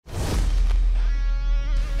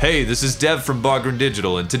Hey, this is Dev from Bogren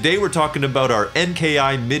Digital, and today we're talking about our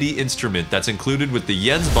NKI MIDI instrument that's included with the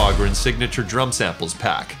Jens Bogren Signature Drum Samples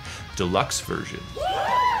pack, deluxe version.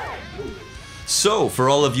 So, for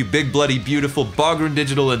all of you big bloody beautiful Bogren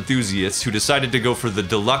Digital enthusiasts who decided to go for the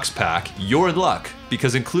deluxe pack, you're in luck,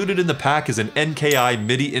 because included in the pack is an NKI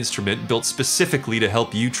MIDI instrument built specifically to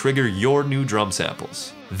help you trigger your new drum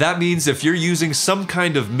samples. That means if you're using some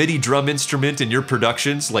kind of MIDI drum instrument in your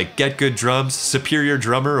productions, like Get Good Drums, Superior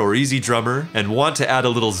Drummer, or Easy Drummer, and want to add a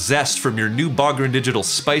little zest from your new Bogren Digital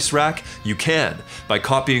Spice Rack, you can, by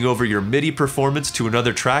copying over your MIDI performance to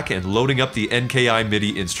another track and loading up the NKI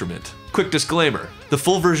MIDI instrument. Quick disclaimer, the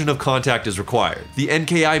full version of Kontakt is required. The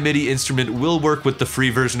NKI MIDI instrument will work with the free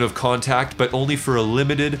version of Kontakt, but only for a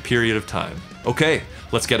limited period of time. Okay,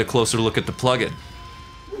 let's get a closer look at the plugin.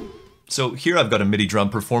 So here I've got a MIDI drum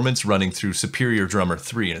performance running through Superior Drummer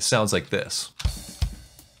 3, and it sounds like this.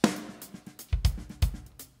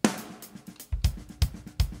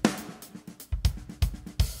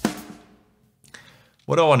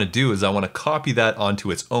 What I want to do is I want to copy that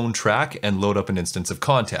onto its own track and load up an instance of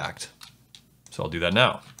Kontakt. So I'll do that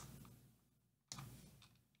now.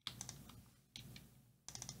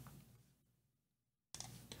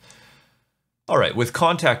 Alright, with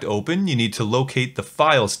Kontakt open, you need to locate the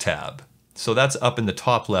Files tab. So that's up in the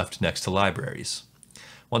top left next to Libraries.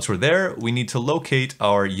 Once we're there, we need to locate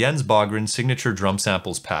our Jens Bogren Signature Drum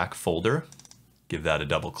Samples pack folder. Give that a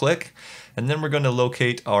double click. And then we're going to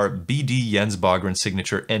locate our BD Jens Bogren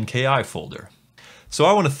Signature NKI folder. So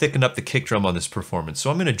I want to thicken up the kick drum on this performance, so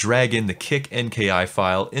I'm going to drag in the kick NKI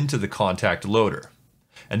file into the Kontakt loader.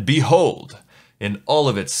 And behold, in all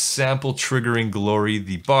of its sample triggering glory,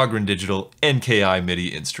 the Bogren Digital NKI MIDI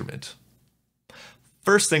instrument.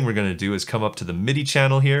 First thing we're going to do is come up to the MIDI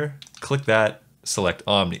channel here, click that, select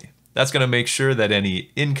Omni. That's going to make sure that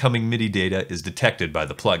any incoming MIDI data is detected by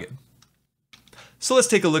the plugin. So let's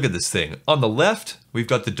take a look at this thing. On the left, we've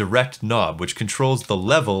got the direct knob, which controls the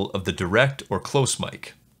level of the direct or close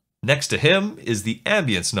mic. Next to him is the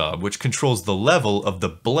ambience knob, which controls the level of the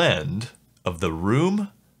blend of the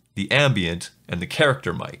room, the ambient, and the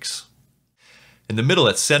character mics. In the middle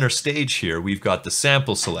at center stage here, we've got the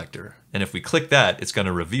sample selector, and if we click that, it's going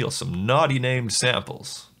to reveal some naughty named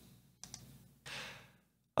samples.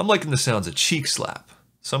 I'm liking the sounds of Cheek Slap,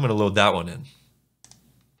 so I'm going to load that one in.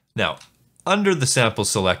 Now, under the sample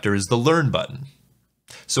selector is the Learn button.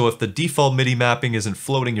 So if the default MIDI mapping isn't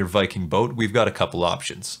floating your Viking boat, we've got a couple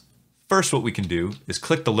options. First, what we can do is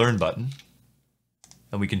click the Learn button,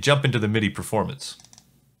 and we can jump into the MIDI performance.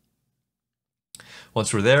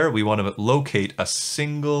 Once we're there, we want to locate a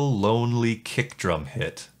single lonely kick drum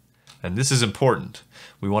hit. And this is important.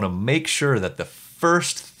 We want to make sure that the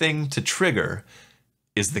first thing to trigger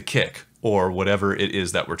is the kick, or whatever it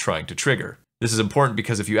is that we're trying to trigger. This is important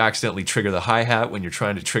because if you accidentally trigger the hi-hat when you're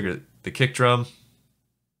trying to trigger the kick drum,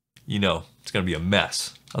 you know, it's going to be a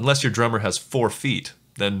mess. Unless your drummer has 4 feet,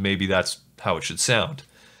 then maybe that's how it should sound.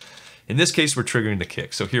 In this case, we're triggering the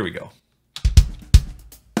kick, so here we go.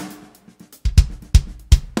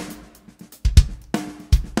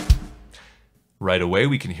 Right away,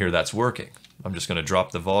 we can hear that's working. I'm just going to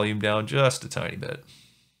drop the volume down just a tiny bit.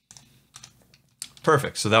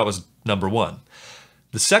 Perfect, so that was number 1.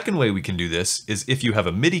 The second way we can do this is if you have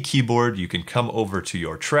a MIDI keyboard, you can come over to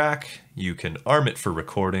your track, you can arm it for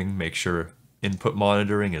recording, make sure input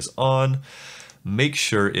monitoring is on, make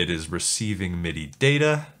sure it is receiving MIDI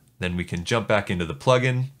data, then we can jump back into the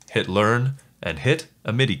plugin, hit Learn, and hit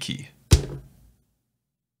a MIDI key.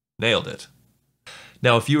 Nailed it.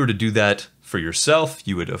 Now if you were to do that for yourself,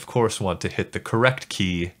 you would of course want to hit the correct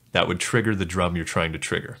key that would trigger the drum you're trying to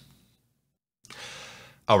trigger.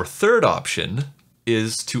 Our third option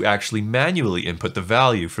is to actually manually input the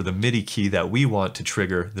value for the MIDI key that we want to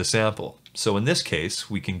trigger the sample. So in this case,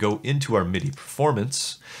 we can go into our MIDI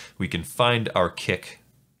performance, we can find our kick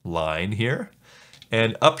line here,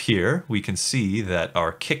 and up here we can see that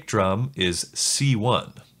our kick drum is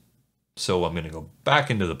C1. So I'm going to go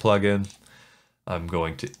back into the plugin, I'm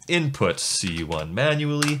going to input C1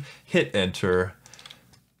 manually, hit enter,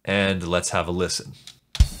 and let's have a listen.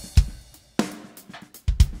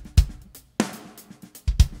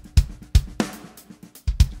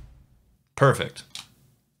 Perfect.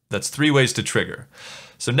 That's 3 ways to trigger.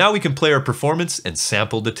 So now we can play our performance and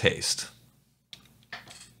sample the taste.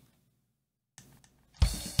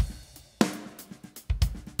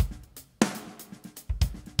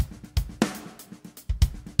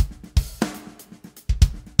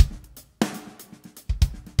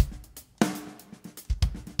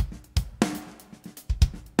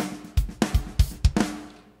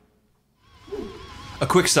 A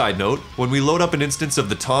quick side note, when we load up an instance of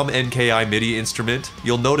the Tom NKI MIDI instrument,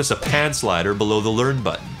 you'll notice a pan slider below the Learn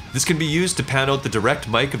button. This can be used to pan out the direct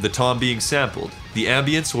mic of the tom being sampled. The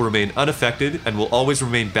ambience will remain unaffected and will always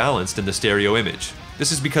remain balanced in the stereo image.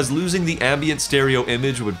 This is because losing the ambient stereo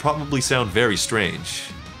image would probably sound very strange.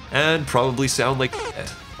 And probably sound like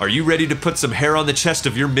Are you ready to put some hair on the chest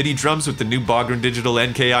of your MIDI drums with the new Bogren Digital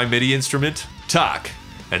NKI MIDI instrument? Tak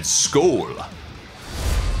and skål!